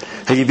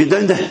 Have you been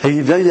down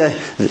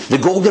the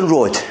Golden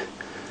Road?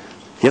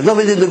 You've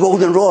never been down the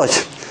Golden Road.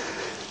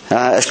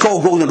 It's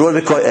called Golden Road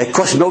because it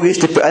costs millions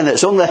to put in.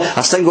 It's only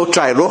a single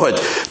track road,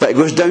 but it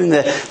goes down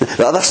the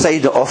other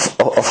side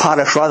of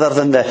Harris rather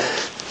than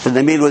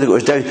the main road that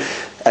goes down.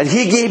 And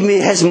he gave me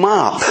his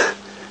map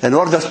in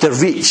order to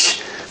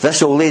reach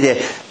this old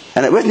lady.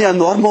 And it wasn't a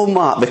normal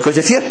map, because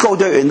if you're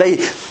called out at night,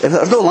 if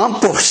there's no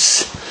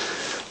lampposts,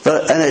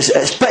 and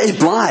it's pitch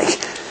black.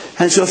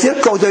 And so if you're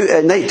called out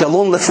at night to a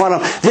lonely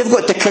farm, they've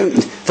got to count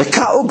the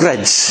cattle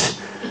grids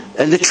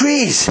and the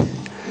trees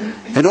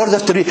in order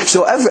to reach.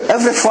 So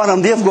every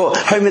farm, they've got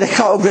how many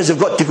cattle grids they've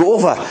got to go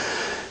over.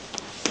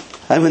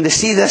 And when they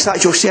see this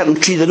actual certain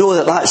tree, they know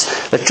that that's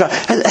the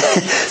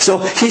so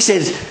he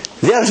said,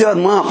 there's your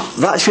map,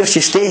 that's where she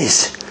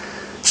stays.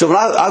 So when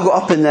I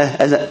got up in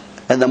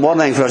the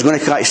morning, when I was going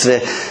to catch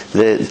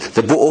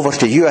the boat over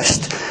to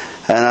Uist,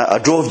 and I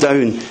drove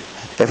down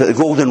the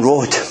Golden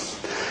Road,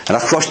 and I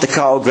crossed the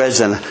cattle grids,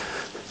 and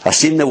I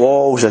seen the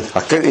walls, and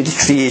I counted the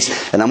trees,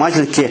 and I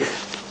imagined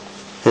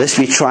this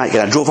wee track,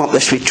 and I drove up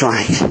this wee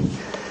track. And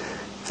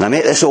I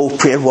met this old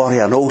prayer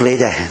warrior, an old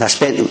lady, and I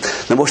spent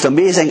the most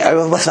amazing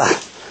hour with her.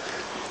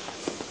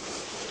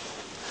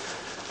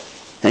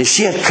 And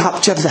she had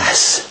captured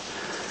this.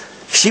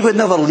 She would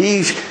never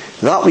leave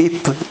that wee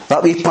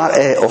part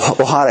of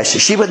O'Harris.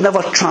 She would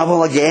never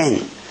travel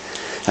again.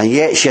 And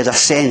yet she had a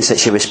sense that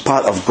she was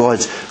part of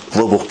God's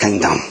global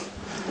kingdom.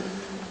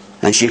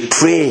 And she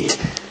prayed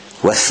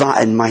with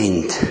that in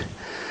mind.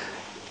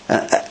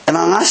 And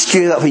I'll ask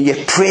you that when you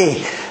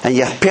pray in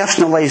your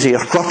personal lives or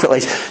your corporate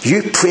lives,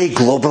 you pray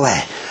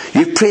globally.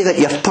 You pray that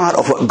you're part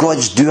of what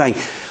God's doing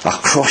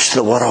across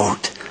the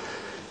world.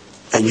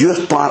 And your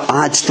part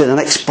adds to the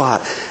next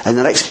part, and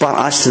the next part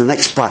adds to the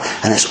next part,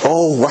 and it's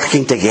all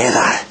working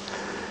together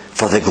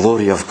for the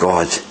glory of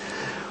God.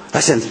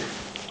 Listen,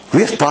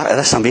 we're part of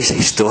this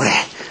amazing story.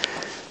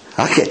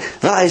 That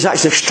has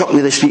actually struck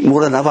me this week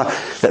more than ever,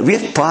 that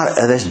we're part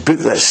of this book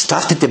that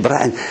started to be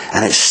written,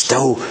 and it's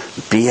still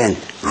being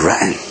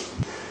written.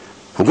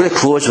 I'm going to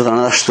close with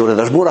another story.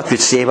 There's more I could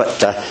say,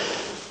 but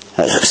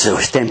it's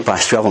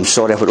 12:10. I'm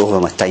sorry I went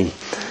over my time.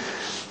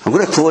 I'm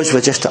going to close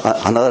with just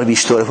another wee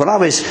story. When I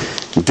was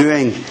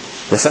doing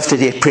the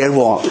 50-day prayer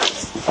walk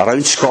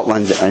around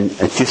Scotland in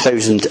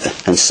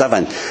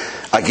 2007,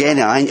 again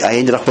I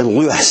ended up in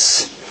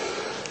Lewis.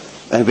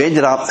 And we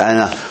ended up in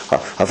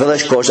a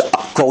village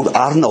called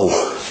Arnold.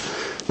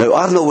 Now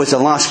Arnold was the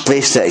last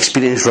place that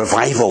experienced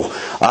revival.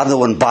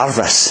 Arnold and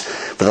Barvis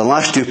were the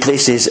last 2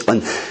 places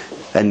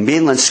in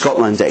mainland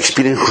Scotland that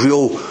experienced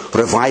real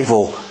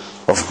revival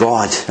of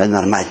God in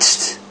their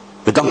midst.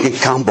 With Duncan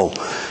Campbell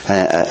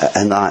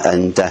and that.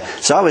 And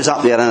so I was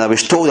up there, and I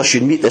was told I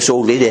should meet this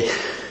old lady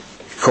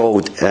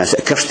called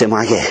Kirsty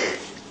Maggie.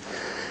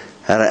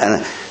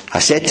 And I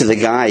said to the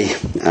guy,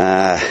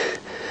 I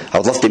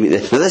would love to meet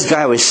this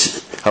guy I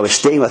was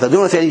staying with. I don't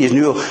know if any of you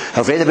knew,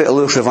 I've read about the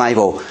Lewis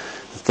revival.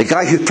 The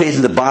guy who prayed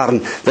in the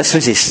barn, this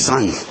was his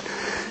son.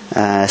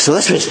 So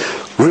this was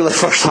really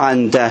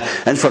first-hand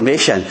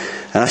information.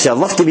 And I said, I'd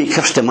love to meet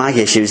Kirsty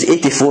Maggie. She was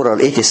 84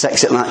 or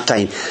 86 at that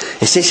time.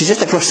 He said, she's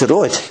just across the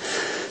road.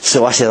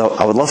 So I said,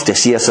 I would love to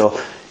see her. So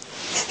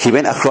he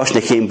went across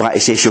and he came back. He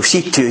says, "You'll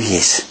see two of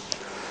yous."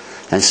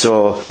 And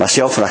so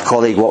myself and a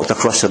colleague walked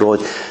across the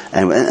road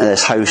and went into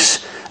this house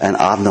in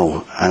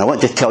Arno. And I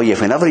want to tell you,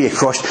 whenever you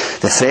crossed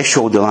the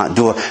threshold of that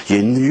door,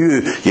 you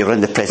knew you were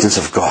in the presence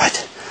of God.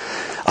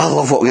 I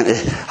love walking into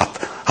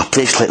a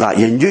place like that.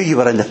 You knew you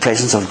were in the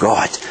presence of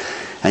God.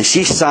 And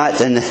she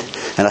sat in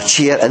a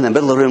chair in the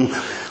middle of the room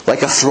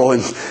like a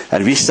throne,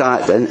 and we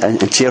sat in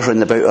chairs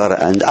round about her,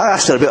 and I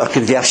asked her about her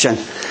conversion,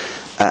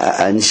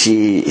 and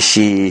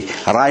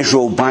her eyes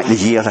rolled back the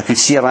year. I could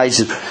see her eyes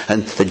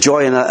and the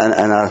joy in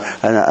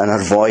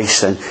her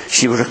voice, and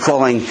she was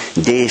recalling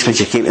days when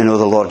she came to know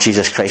the Lord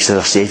Jesus Christ as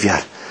her Saviour.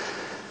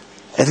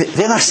 And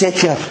then I said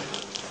to her,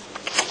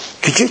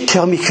 "Could you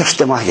tell me,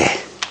 Kirsty Maggie,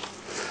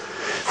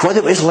 what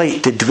it was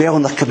like to dwell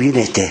in a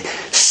community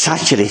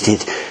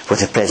saturated with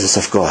the presence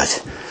of God?"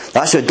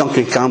 That's what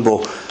Duncan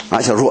Campbell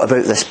actually wrote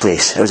about this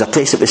place. It was a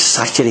place that was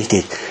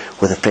saturated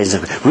with the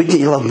presence of God. Wouldn't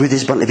you love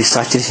Moodiesburn to be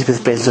saturated with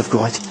the presence of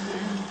God?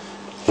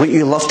 Wouldn't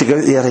you love to go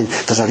out there and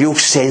there's a real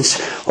sense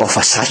of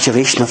a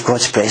saturation of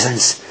God's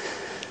presence?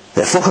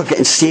 That folk are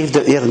getting saved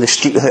out there in the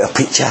street without a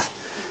preacher.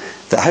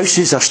 That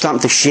houses are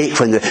starting to shake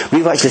when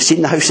we've actually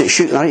seen the house that's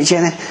shooting, right,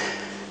 Jenny?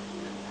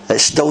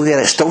 It's still there,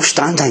 it's still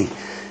standing.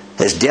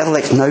 It's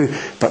derelict now,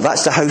 but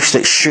that's the house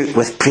that's shook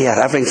with prayer,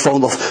 everything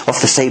falling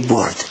off the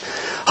sideboard.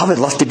 I would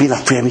love to be in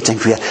a prayer meeting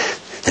where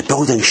the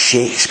building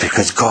shakes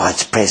because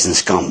God's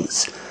presence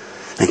comes.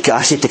 And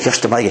I said to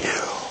Kirsty Maggie,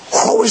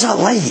 "What was that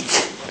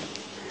like?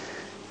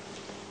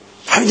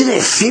 How did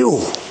it feel?"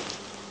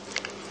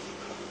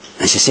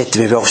 And she said to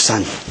me, "Well,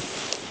 son,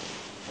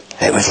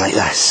 it was like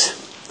this."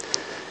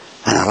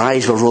 And her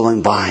eyes were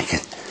rolling back,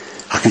 and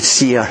I could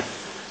see her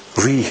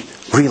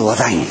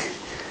reliving.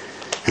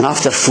 And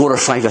after 4 or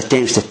 5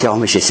 attempts to tell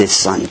me, she said,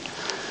 "Son,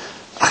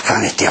 I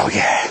can't tell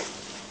you. I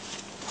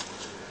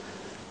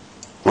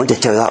want to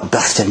tell you that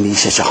birthed in me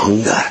such a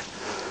hunger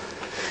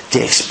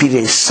to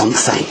experience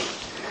something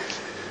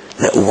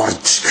that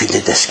words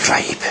couldn't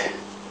describe."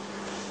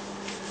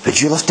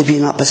 Would you love to be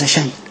in that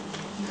position?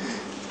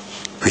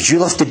 Would you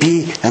love to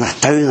be in a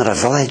town or a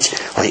village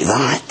like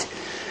that,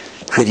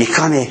 where you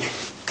can't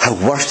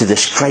have words to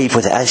describe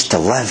what it is to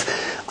live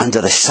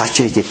under the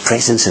saturated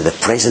presence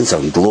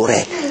of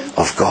glory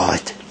of God?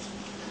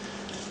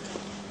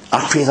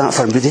 I pray that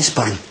for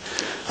Moodiesburn.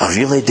 I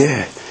really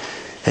do.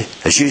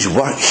 As you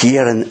work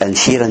here and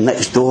here and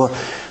next door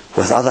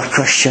with other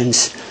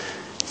Christians,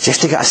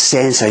 just to get a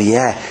sense of,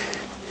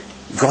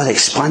 God,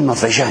 expand my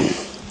vision,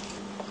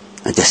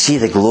 and to see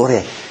the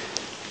glory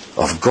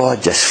of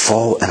God just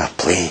fall in a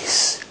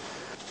place.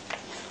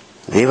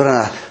 They were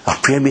in a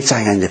prayer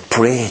meeting and they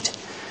prayed,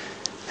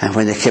 and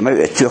when they came out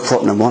at 2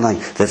 o'clock in the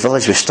morning, the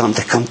village was starting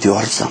to come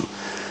towards them.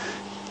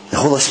 The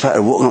Holy Spirit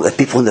had woken up the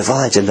people in the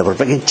village, and they were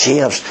bringing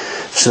chairs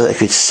so that they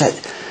could sit.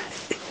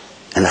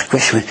 And the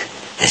question was,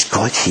 is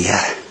God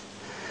here?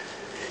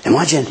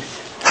 Imagine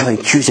having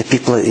queues of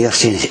people out there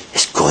saying,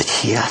 is God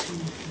here?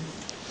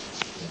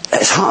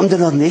 It's happened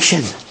in our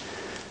nation.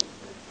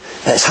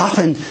 It's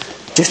happened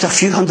just a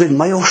few hundred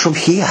miles from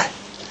here.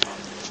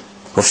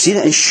 We've seen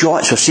it in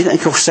Shotts, we've seen it in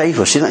Kilsyth,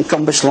 we've seen it in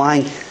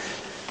Cumberslane,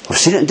 we've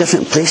seen it in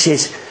different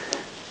places.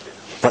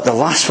 But the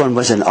last one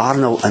was in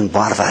Arnold and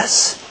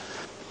Barvis.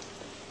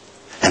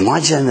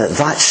 Imagine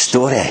that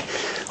story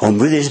of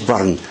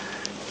Moodiesburn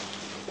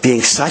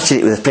being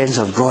saturated with the presence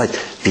of God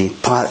being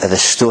part of the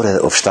story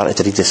that we've started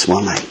to read this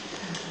morning.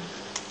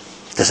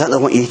 Does that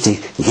not want you to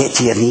get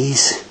to your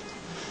knees?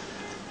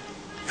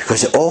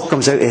 Because it all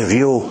comes out of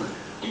real,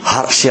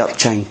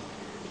 heart-searching,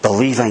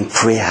 believing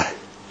prayer.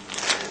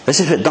 This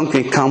is what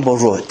Duncan Campbell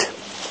wrote.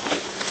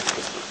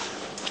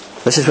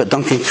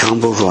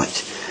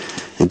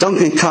 And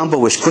Duncan Campbell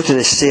was quoted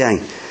as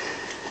saying,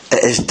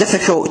 "It is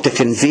difficult to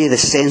convey the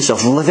sense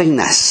of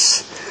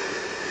livingness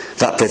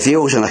that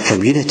prevails in a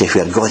community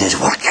where God is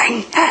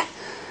working."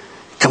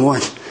 Come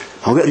on,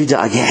 I'm going to read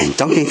that again.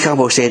 Duncan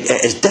Campbell said,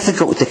 "It is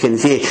difficult to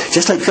convey,"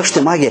 just like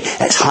Kirsty Maggie,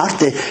 it's hard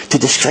to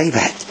describe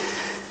it.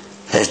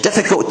 It's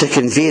difficult to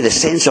convey the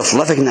sense of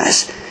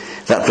livingness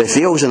that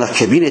prevails in a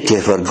community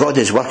where God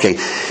is working.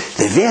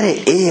 The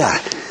very air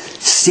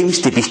seems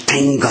to be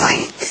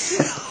tingling.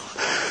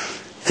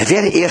 The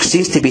very air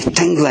seems to be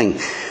tingling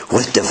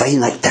with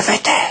divine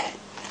activity.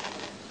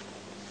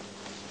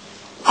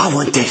 I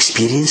want to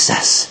experience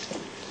this.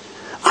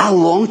 I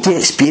long to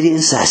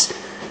experience this,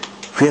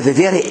 where the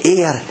very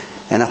air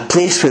in a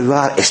place where we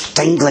are is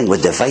tingling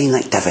with divine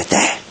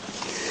activity.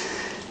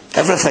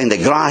 Everything, the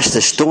grass,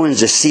 the stones,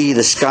 the sea,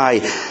 the sky,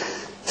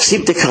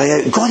 seem to cry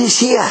out, God is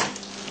here.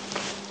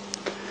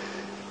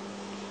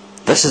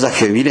 This is a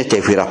community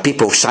where a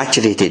people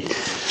saturated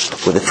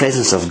with the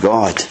presence of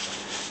God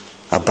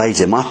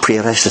abides. And my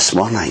prayer is this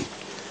morning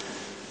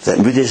that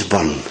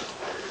Moodiesburn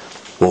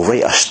will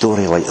write a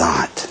story like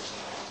that.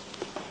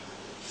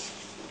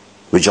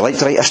 Would you like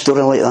to write a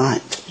story like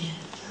that?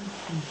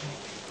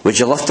 Would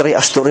you love to write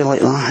a story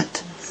like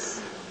that?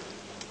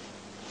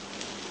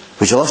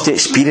 Would you love to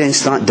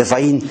experience that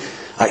divine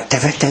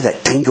activity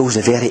that tingles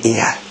the very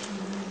air?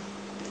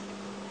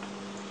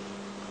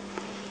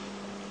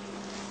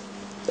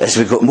 as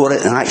we got more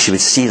interaction, we'd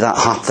see that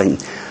happening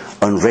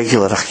on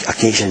regular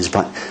occasions.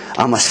 But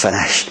I must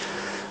finish.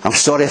 I'm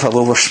sorry if I've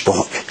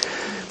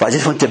overspoke, but I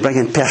just want to bring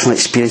in personal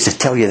experience to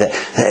tell you that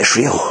it's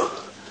real,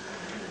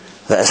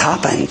 that it's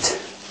happened,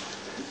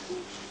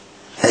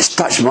 it's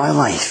touched my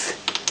life,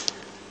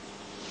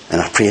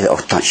 and I pray that it'll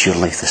touch your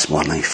life this morning.